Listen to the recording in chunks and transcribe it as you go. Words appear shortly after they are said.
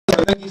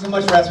Thank you so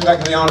much for asking me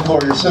back to the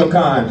encore. You're so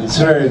kind. It's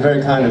very,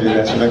 very kind of you to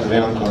ask me back to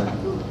the encore.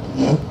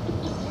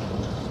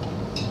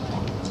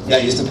 Yeah, I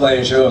used to play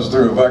in shows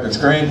through a bucket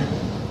screen.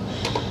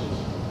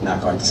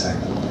 Not quite the same.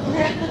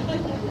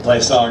 Play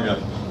a song, go,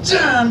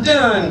 done,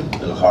 done.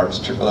 Little hearts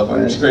trickle up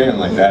on your screen. I'm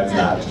like, that's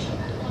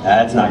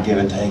not give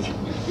and take.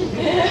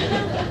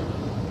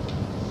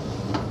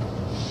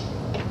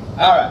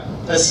 All right,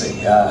 let's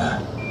see.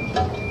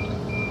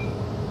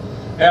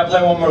 Yeah, I'll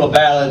play one more little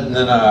ballad, and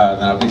then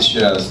I'll beat the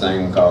shit out of this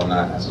thing and call it a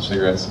night. Have some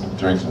cigarettes, some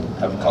drinks, and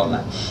have a call it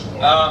a night.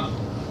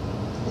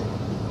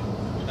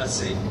 Let's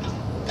see.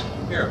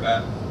 Here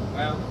about,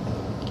 well,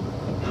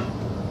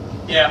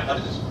 yeah, I'll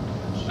do this.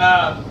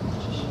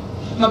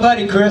 My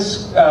buddy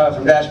Chris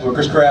from Dashboard,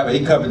 Chris Caraba,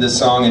 he covered this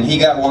song, and he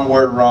got one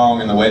word wrong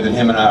in the way that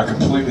him and I are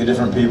completely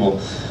different people.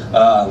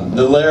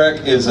 The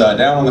lyric is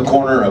down on the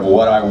corner of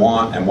what I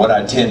want and what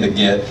I tend to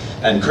get.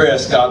 And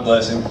Chris, God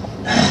bless him.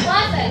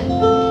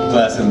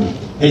 Bless him.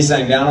 He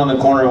sang down on the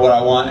corner of what I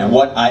want and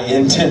what I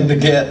intend to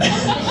get.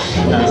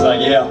 And I was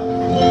like, yeah,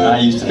 I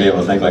used to be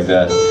able to think like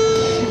that.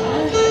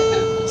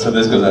 So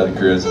this goes out to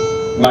Chris.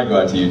 Might go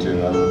out to you too,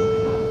 I don't know.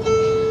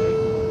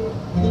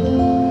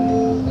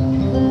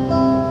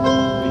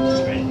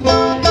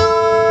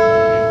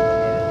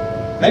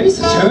 Maybe it's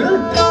a tuner?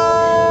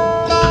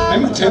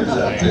 Maybe my tuner's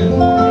out too.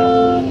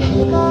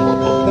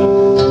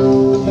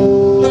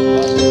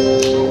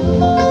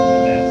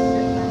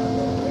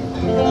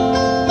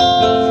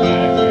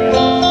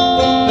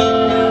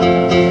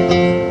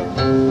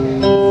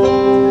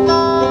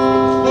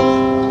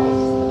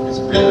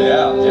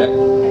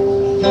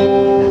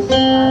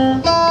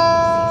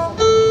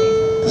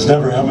 This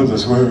never happens, I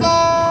swear.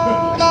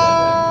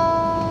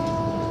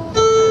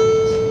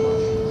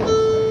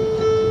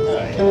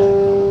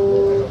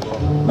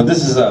 But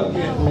this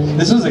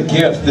was a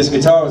gift. This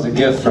guitar was a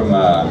gift from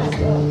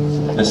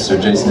Mr.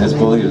 Jason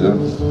Isbell.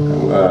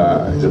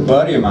 He's a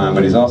buddy of mine,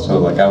 but he's also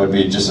like, I would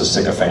be just a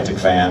sycophantic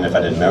fan if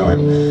I didn't know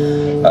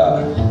him.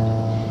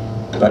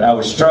 But I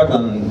was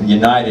struggling.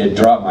 United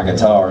dropped my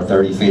guitar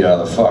 30 feet out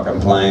of the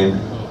fucking plane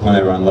when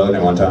they were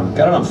unloading one time.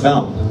 Got it on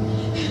film.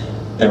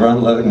 They were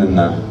unloading and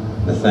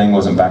the thing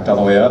wasn't backed all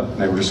the way up.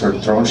 They were just sort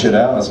of throwing shit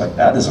out. I was like,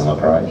 that doesn't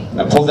look right.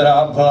 And I pulled it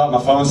out, pulled out my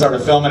phone,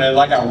 started filming it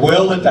like I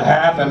willed it to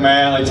happen,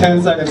 man. Like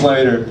 10 seconds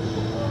later,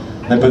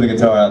 they put the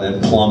guitar out and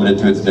it plummeted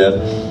to its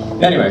death.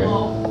 Anyway,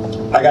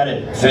 I got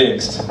it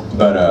fixed,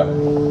 but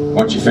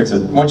once you fix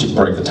it, once you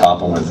break the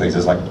top on one of the things,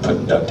 it's like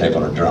putting duct tape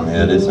on a drum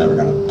head. It's never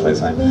gonna play the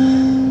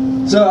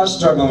same. So I was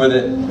struggling with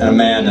it, and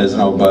Amanda's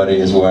an old buddy,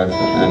 his wife,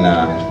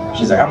 and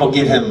she's like, I'm gonna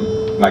give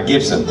him my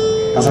Gibson.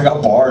 I was like,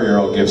 I'll borrow your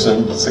old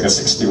Gibson. It's like a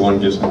 61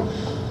 Gibson.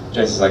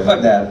 Jason's like,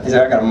 fuck that. He's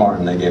like, I got a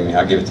Martin they gave me.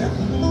 I'll give it to him.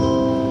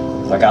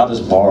 He's like, I'll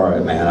just borrow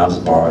it, man. I'll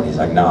just borrow it. He's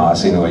like, no, I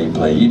seen the way you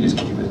play. You just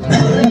keep it.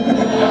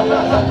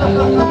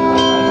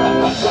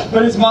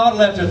 But it's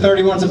modeled after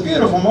 31. It's a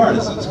beautiful Martin.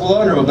 It's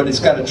wonderful, but it's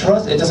got a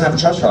truss. It doesn't have a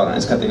truss rod on it.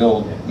 It's got the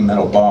old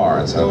metal bar,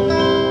 and so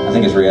I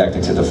think it's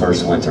reacting to the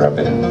first winter I've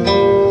been in.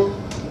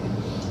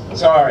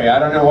 Sorry, I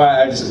don't know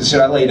why.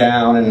 Should I lay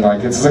down and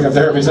like it's like a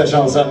therapy session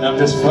all of a sudden? I'm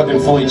just fucking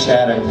fully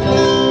chatting.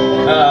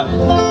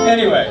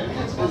 Anyway,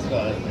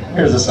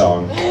 here's a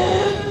song.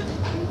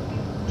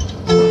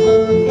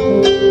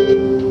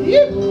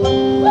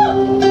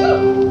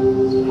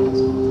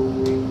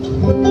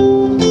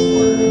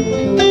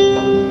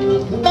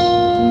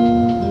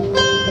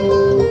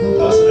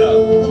 Bust it up.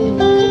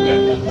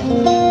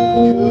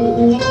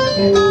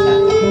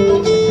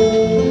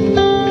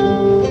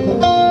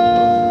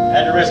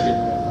 Had to risk it.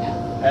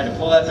 Had to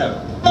pull that note.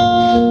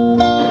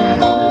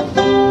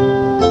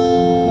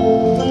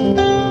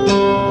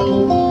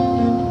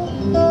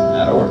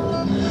 That'll work.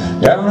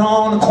 Down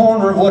on the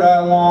corner of what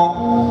I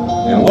want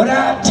and what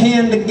I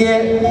tend to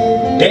get,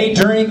 day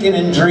drinking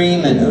and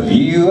dreaming of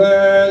you.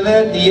 I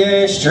let the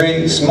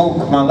ashtray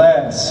smoke my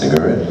last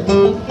cigarette.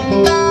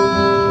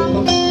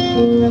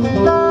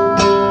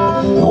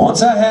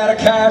 Once I had a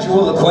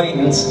casual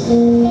acquaintance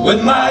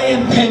with my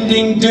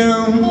impending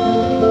doom,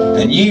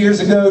 and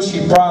years ago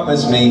she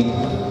promised me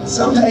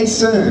someday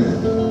soon.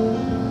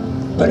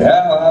 But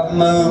how I've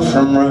moved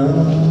from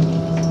room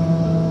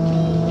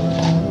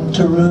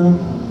to room,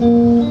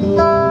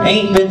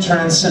 ain't been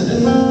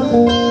transcendent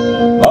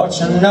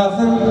much or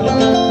nothing.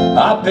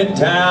 I've been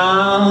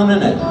down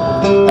in it.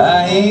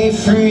 I ain't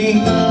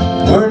free.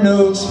 We're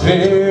no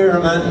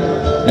experiment.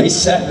 These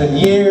 7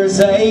 years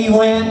they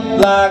went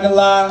like a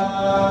lie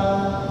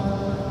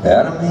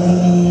out of me.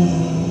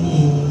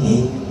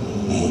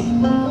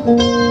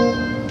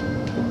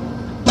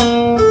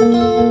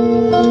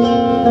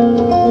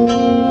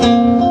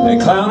 They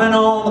clowning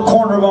on the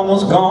corner of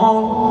almost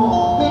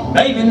gone.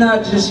 Maybe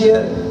not just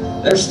yet.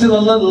 There's still a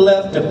little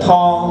left to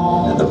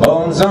pawn, and the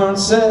bones aren't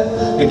set.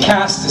 The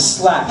cast is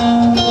slack,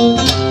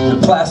 the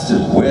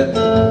plaster's wet.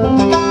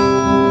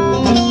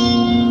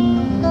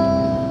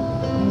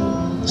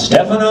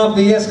 Stepping off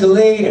the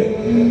escalator,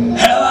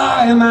 hell,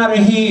 I am out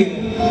of here.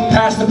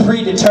 Past the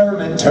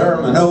predetermined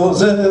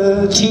terminals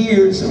of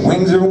tears. The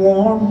wings are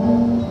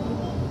warm,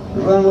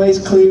 the runway's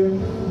clear.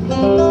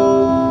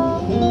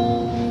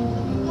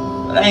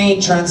 but I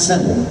ain't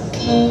transcendent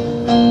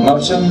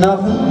much of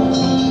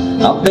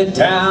nothing. I've been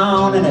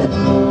down in it.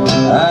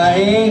 I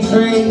ain't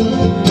free.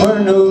 We're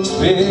no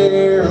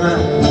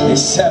experiment.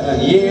 These 7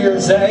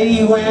 years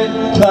they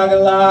went like a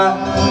lot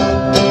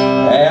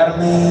out of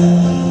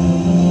me.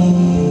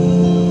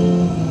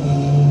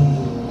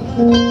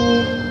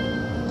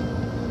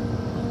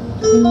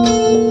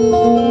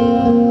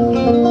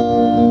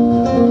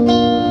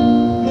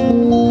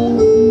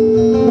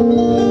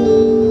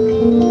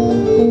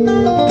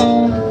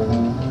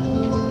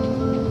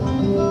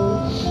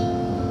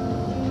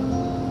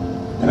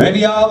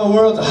 Maybe all the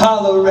world's a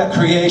hollow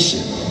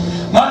recreation.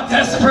 My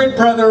desperate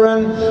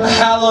brethren, a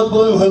hallowed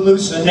blue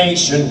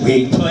hallucination.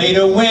 We play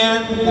to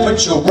win.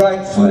 Put your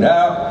right foot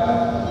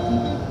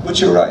out.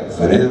 Put your right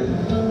foot in.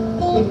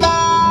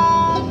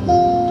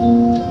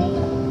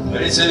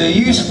 But it's a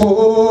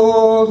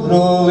useful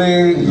little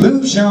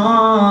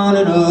illusion.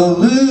 It'll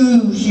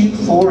lose you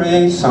for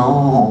a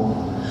song.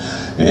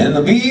 In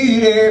the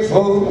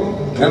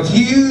beautiful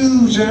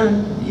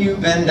confusion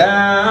you've been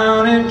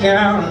down and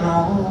counting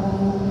on.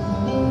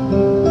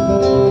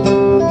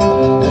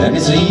 And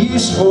it's a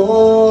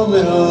useful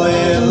little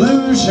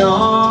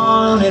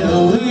illusion.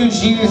 It'll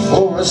lose you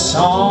for a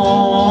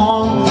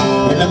song.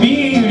 In the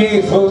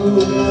beautiful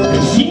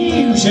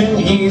confusion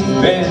you've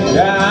been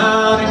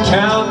down and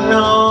counting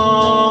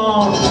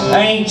on. I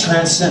ain't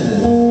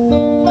transcendent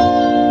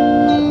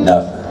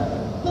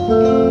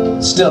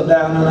nothing. Still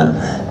down and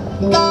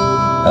out.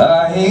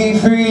 I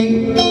ain't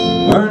free.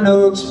 We're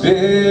no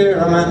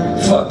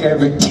experiment. Fuck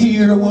every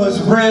tear was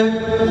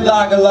rent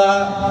like a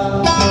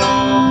lie.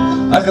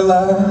 Like a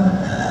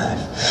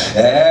life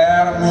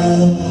out of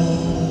me.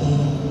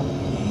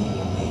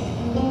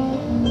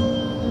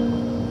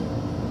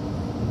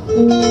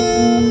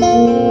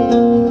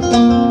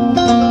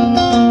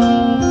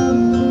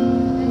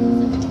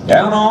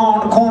 Down on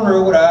the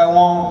corner what I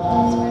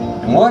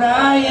want and what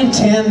I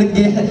intend to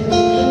get.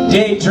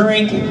 Day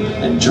drinking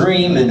and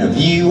dreaming of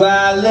you.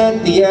 I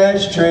let the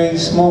ashtray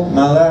smoke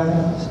my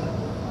lies.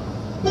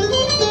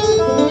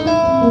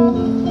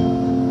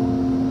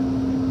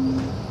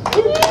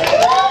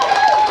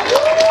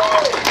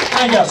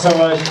 Thank y'all so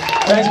much.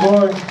 Thanks,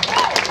 Boris.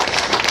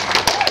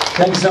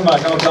 Thank you so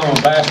much. I'm gonna come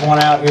and bash one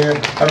out here.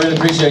 I really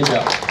appreciate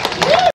y'all.